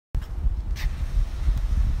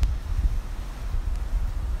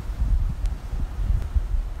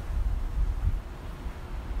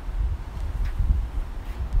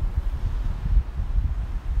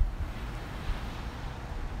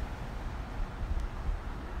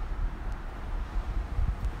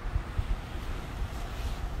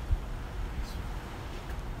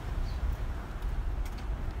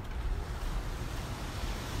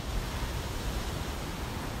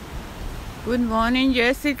Good morning,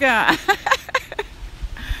 Jessica.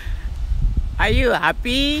 Are you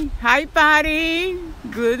happy? Hi, Patty.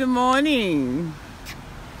 Good morning.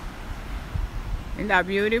 Isn't that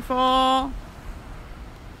beautiful?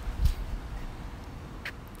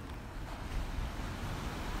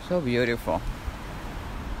 So beautiful.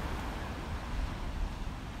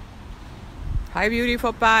 Hi,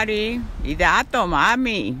 beautiful Patty. Y dato,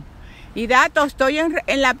 mami. Y dato, estoy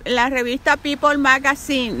en la revista People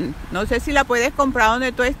Magazine. No sé si la puedes comprar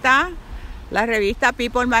donde tú estás. La revista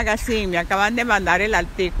People Magazine. Me acaban de mandar el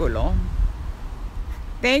artículo.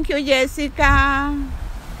 Thank you, Jessica.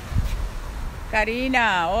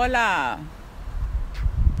 Karina, hola.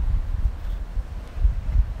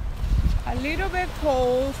 A little bit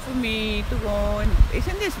cold for me to go.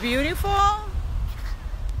 Isn't this beautiful?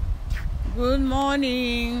 Good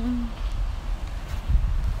morning.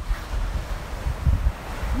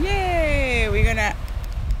 Yay! We're gonna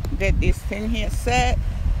get this thing here set.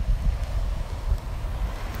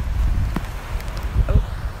 Oh.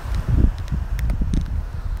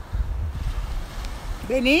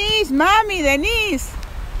 Denise, mommy, Denise.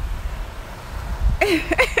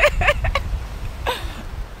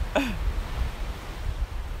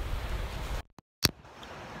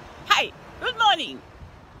 Hi, good morning.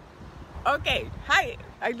 Okay, hi,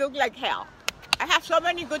 I look like hell. I have so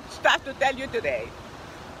many good stuff to tell you today.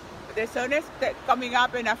 The sun is coming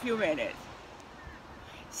up in a few minutes.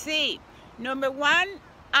 See, number one,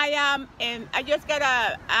 I just got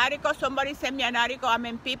an article, somebody sent me an article. I'm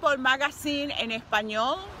in People Magazine en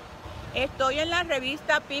español. Estoy en la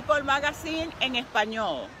revista People Magazine en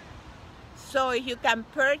español. So if you can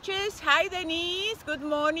purchase, hi Denise, good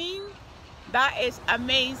morning. That is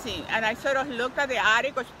amazing. And I sort of looked at the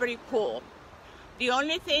article, it's pretty cool. The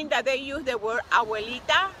only thing that they use the word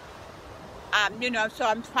abuelita, so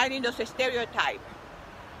I'm finding those stereotypes.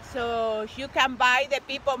 So you can buy the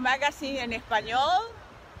People Magazine in español.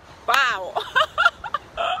 Wow.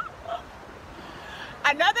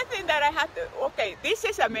 Another thing that I have to, okay, this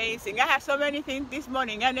is amazing. I have so many things this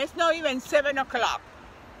morning and it's not even 7 o'clock.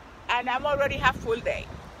 And I'm already have full day.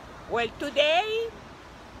 Well, today,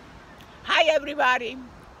 hi everybody.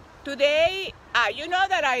 Today, you know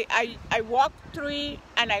that I walk 3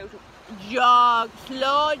 and I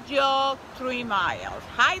slow jog 3 miles.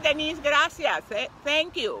 Hi Denise, gracias,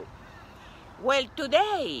 thank you. Well,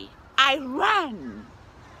 today I ran,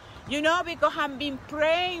 because I've been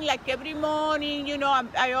praying like every morning,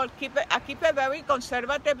 I keep it very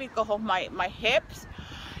conservative because of my hips.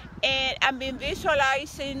 And I've been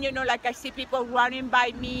visualizing, like I see people running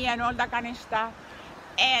by me and all that kind of stuff.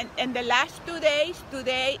 And in the last 2 days,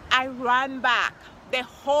 today I ran back the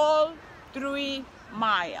whole 3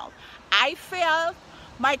 miles. I felt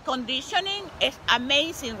my conditioning is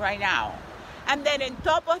amazing right now. And then on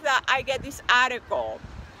top of that, I get this article.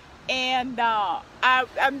 And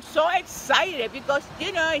I'm so excited because,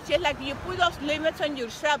 it's just like you put those limits on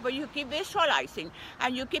yourself, but you keep visualizing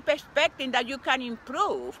and you keep expecting that you can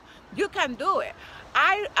improve. You can do it.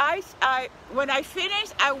 When I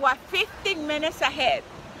finished, I was 15 minutes ahead.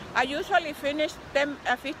 I usually finish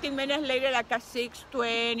 15 minutes later, like at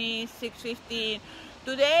 6:20, 6:15.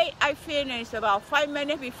 Today, I finished about 5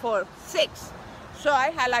 minutes before 6. So I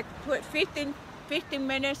had like 15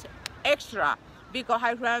 minutes extra because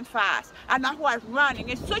I ran fast. And I was running.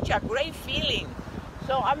 It's such a great feeling.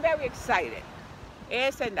 So I'm very excited.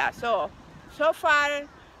 Isn't that? So far,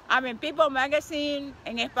 I'm in People Magazine,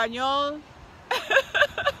 en español.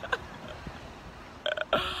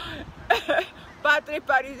 Patrick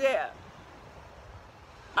Parisea.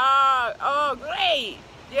 Oh, great.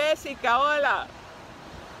 Jessica, hola.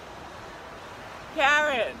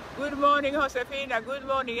 Karen, good morning, Josefina. Good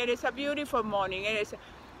morning. It is a beautiful morning.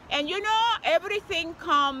 And everything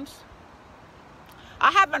comes.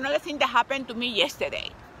 I have another thing that happened to me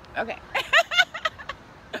yesterday. Okay.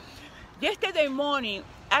 Yesterday morning,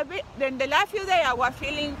 in the last few days, I was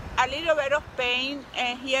feeling a little bit of pain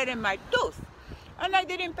here in my tooth. And I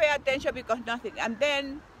didn't pay attention because nothing. And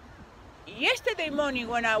then yesterday morning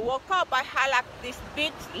when I woke up, I had like this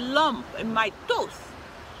big lump in my tooth.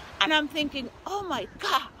 And I'm thinking, oh my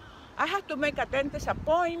God, I have to make a dentist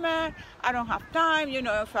appointment. I don't have time,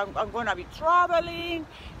 if I'm going to be traveling.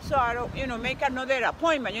 So I don't, make another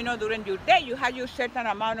appointment. During your day, you have your certain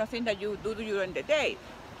amount of things that you do during the day.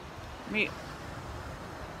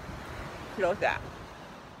 Close that.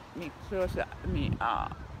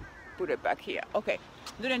 Put it back here. Okay,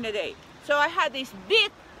 during the day. So I had this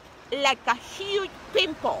big, like a huge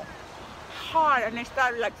pimple, hard, and it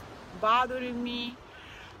started like bothering me.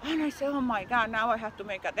 And I said, oh my God, now I have to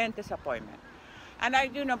make a dentist appointment. And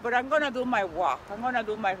but I'm gonna do my walk. I'm gonna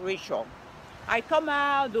do my ritual. I come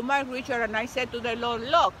out, do my ritual, and I said to the Lord,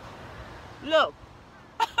 look, look.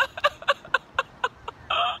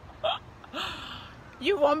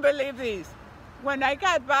 You won't believe this. When I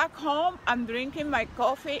got back home, I'm drinking my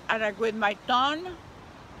coffee, and with my tongue,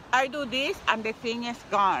 I do this, and the thing is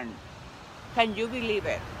gone. Can you believe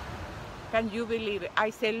it? Can you believe it?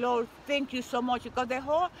 I say, Lord, thank you so much, because the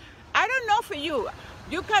whole, I don't know for you.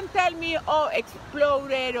 You can tell me, oh,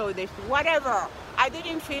 exploded or this, whatever. I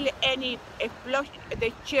didn't feel any explosion.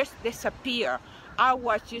 They just disappear. I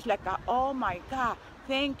was just like, oh my God,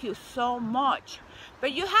 thank you so much.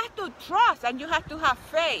 But you have to trust, and you have to have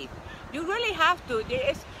faith. You really have to.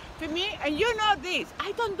 For me, and you know this,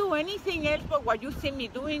 I don't do anything else but what you see me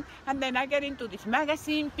doing, and then I get into this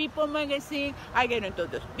magazine, People magazine, I get into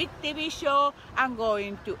this big TV show, I'm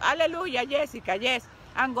going to, hallelujah, Jessica, yes,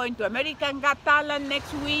 I'm going to American Got Talent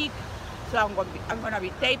next week, so I'm going to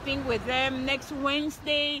be taping with them next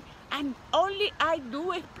Wednesday, and only I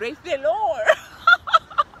do is praise the Lord.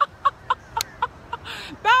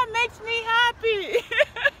 That makes me happy.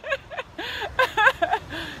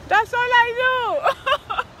 That's all I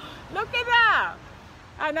do. Look at that.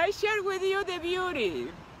 And I share with you the beauty.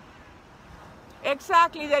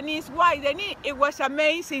 Exactly, Denise. Why? Denise, it was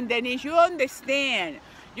amazing, Denise. You understand.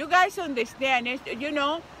 You guys understand. You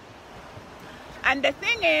know. And the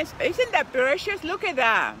thing is, isn't that precious? Look at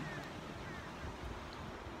that.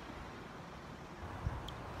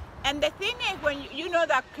 And the thing is, when you know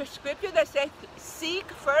that scripture that says, seek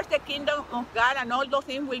first the kingdom of God, and all those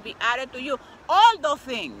things will be added to you. All those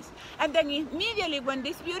things. And then immediately when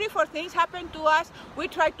these beautiful things happen to us, we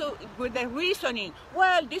try to, with the reasoning,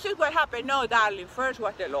 well, this is what happened. No, darling, first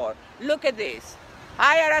was the Lord. Look at this.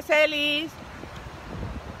 Hi, Aracelis.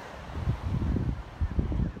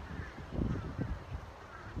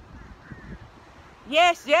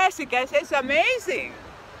 Yes, Jessica, it's amazing.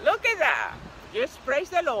 Look at that. Just praise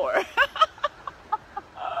the Lord.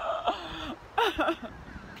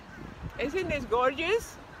 Isn't this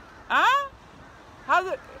gorgeous? Huh?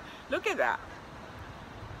 Look at that.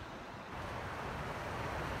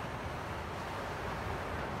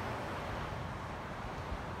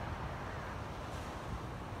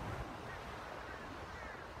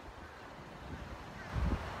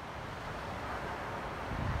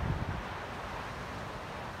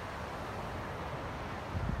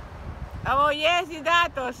 Oh, yes,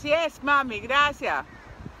 datos. Yes, Mommy. Gracias.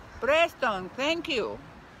 Preston, thank you.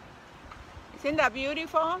 Isn't that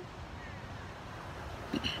beautiful?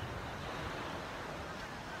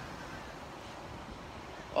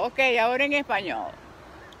 Ok, ahora en español.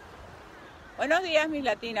 Buenos días, mis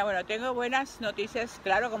latinas. Bueno, tengo buenas noticias.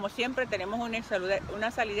 Claro, como siempre, tenemos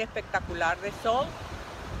una salida espectacular de sol.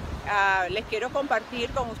 Les quiero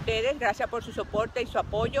compartir con ustedes, gracias por su soporte y su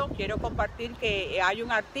apoyo. Quiero compartir que hay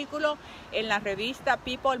un artículo en la revista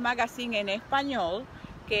People Magazine en español,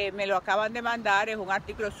 que me lo acaban de mandar. Es un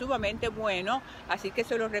artículo sumamente bueno, así que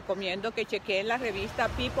se los recomiendo que chequeen la revista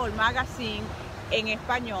People Magazine en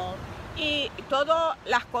español. Y todas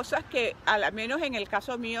las cosas que, al menos en el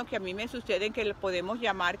caso mío, que a mí me suceden, que le podemos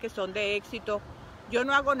llamar que son de éxito, yo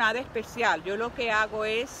no hago nada especial. Yo lo que hago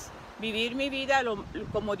es vivir mi vida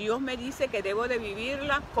como Dios me dice que debo de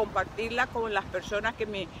vivirla, compartirla con las personas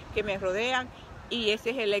que me rodean, y ese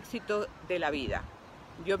es el éxito de la vida.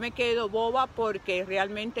 Yo me quedo boba porque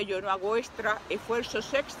realmente yo no hago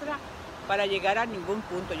esfuerzos extra para llegar a ningún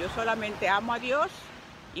punto. Yo solamente amo a Dios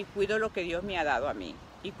y cuido lo que Dios me ha dado a mí.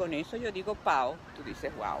 Y con eso yo digo, ¡pau! Tú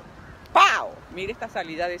dices, ¡wow! ¡Pau! Mira esta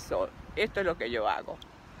salida de sol. Esto es lo que yo hago.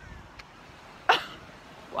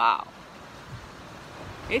 ¡Wow!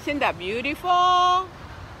 Isn't that beautiful?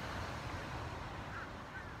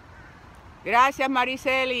 Gracias,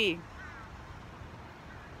 Mariceli.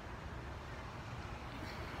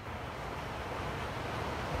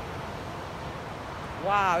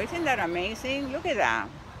 Wow, isn't that amazing? Look at that.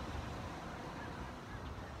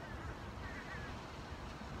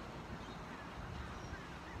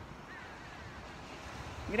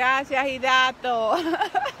 Gracias, Hidato.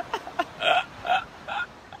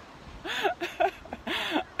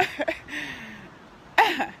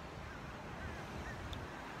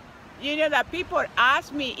 You know that people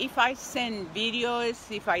ask me if I send videos,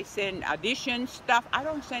 if I send audition stuff. I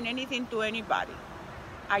don't send anything to anybody.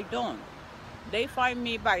 I don't. They find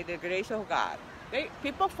me by the grace of God.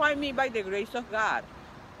 People find me by the grace of God.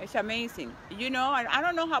 It's amazing. You know, and I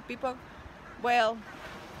don't know how people, well,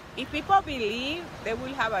 if people believe, they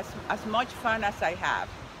will have as much fun as I have.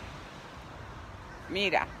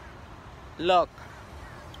 Mira, look,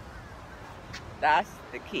 that's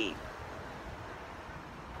the key.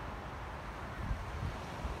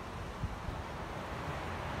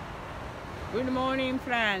 Good morning,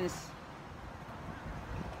 France.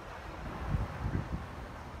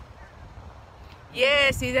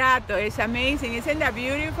 Yes, Hidato, it's amazing. Isn't that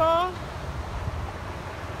beautiful?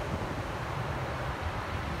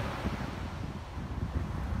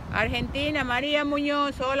 Argentina, María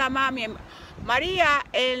Muñoz, hola mami. María,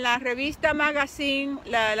 en la revista Magazine,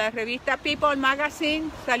 la revista People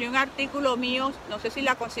Magazine, salió un artículo mío, no sé si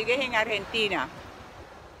la consigues en Argentina.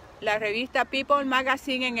 La revista People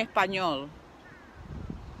Magazine en español.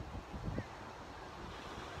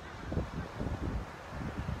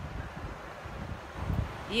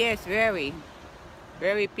 Yes, very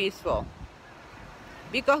peaceful.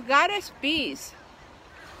 Because God is peace.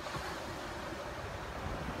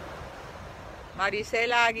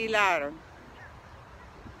 Marisela Aguilar.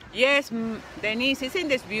 Yes, Denise, isn't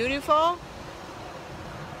this beautiful?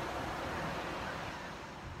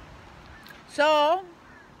 So,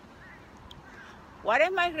 what is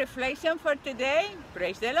my reflection for today?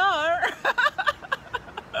 Praise the Lord.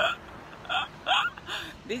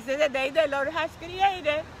 This is the day the Lord has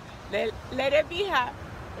created. Let it be happy.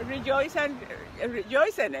 Rejoice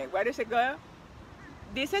in it. What is it called?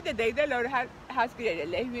 This is the day the Lord has created.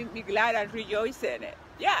 Let me be glad and rejoice in it.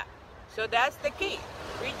 Yeah. So that's the key.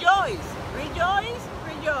 Rejoice, rejoice,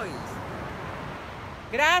 rejoice.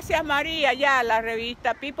 Gracias, María. Ya, la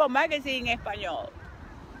revista People Magazine en español.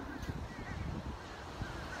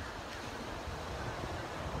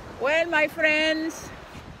 Well, my friends,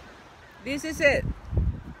 this is it.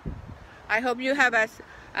 I hope you have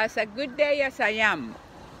as a good day as I am.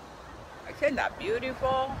 Isn't that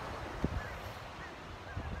beautiful?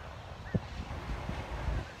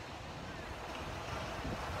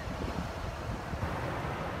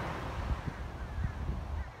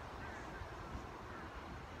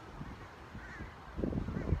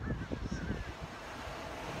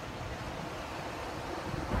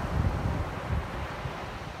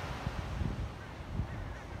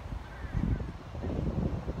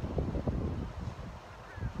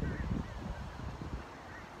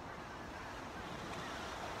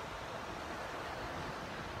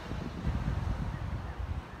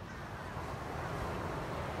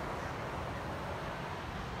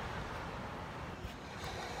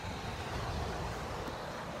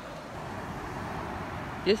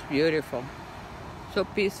 Just beautiful. So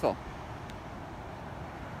peaceful.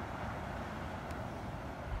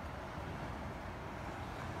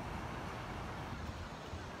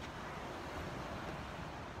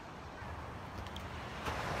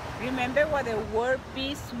 Remember what the word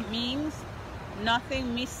peace means?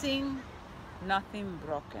 Nothing missing, nothing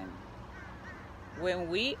broken. When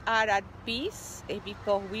we are at peace, it's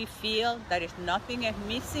because we feel that nothing is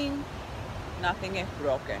missing, nothing is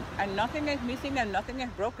broken. And nothing is missing and nothing is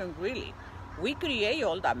broken, really. We create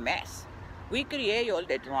all the mess. We create all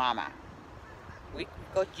the drama.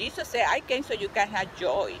 Because Jesus said, I came so you can have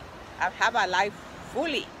joy and have a life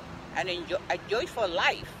fully and enjoy a joyful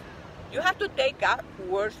life. You have to take God's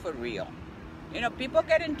words for real. You know, people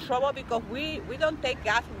get in trouble because we don't take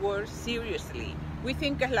God's words seriously. We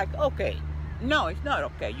think it's like, okay. No, it's not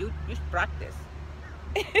okay. You just practice.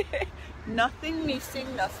 Nothing missing,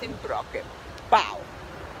 nothing broken. Wow.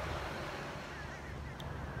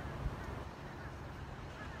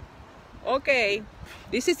 Okay,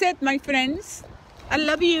 this is it, my friends. I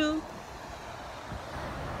love you.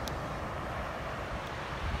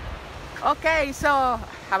 Okay, so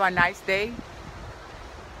have a nice day.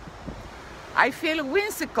 I feel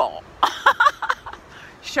whimsical.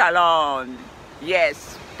 Shalom.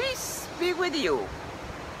 Yes, peace be with you.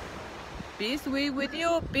 Peace be with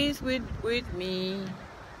you. Peace with me.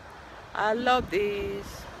 I love this.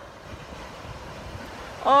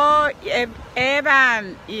 Oh,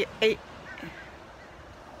 Evan.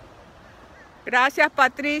 Gracias,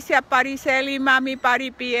 Patricia, Pariceli, Mami,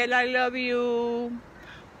 Paripiel, I love you.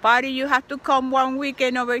 Pari, you have to come one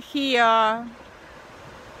weekend over here.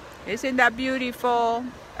 Isn't that beautiful?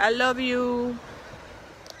 I love you.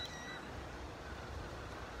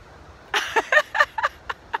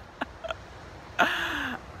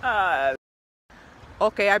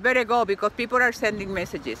 Okay, I better go because people are sending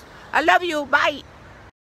messages. I love you. Bye.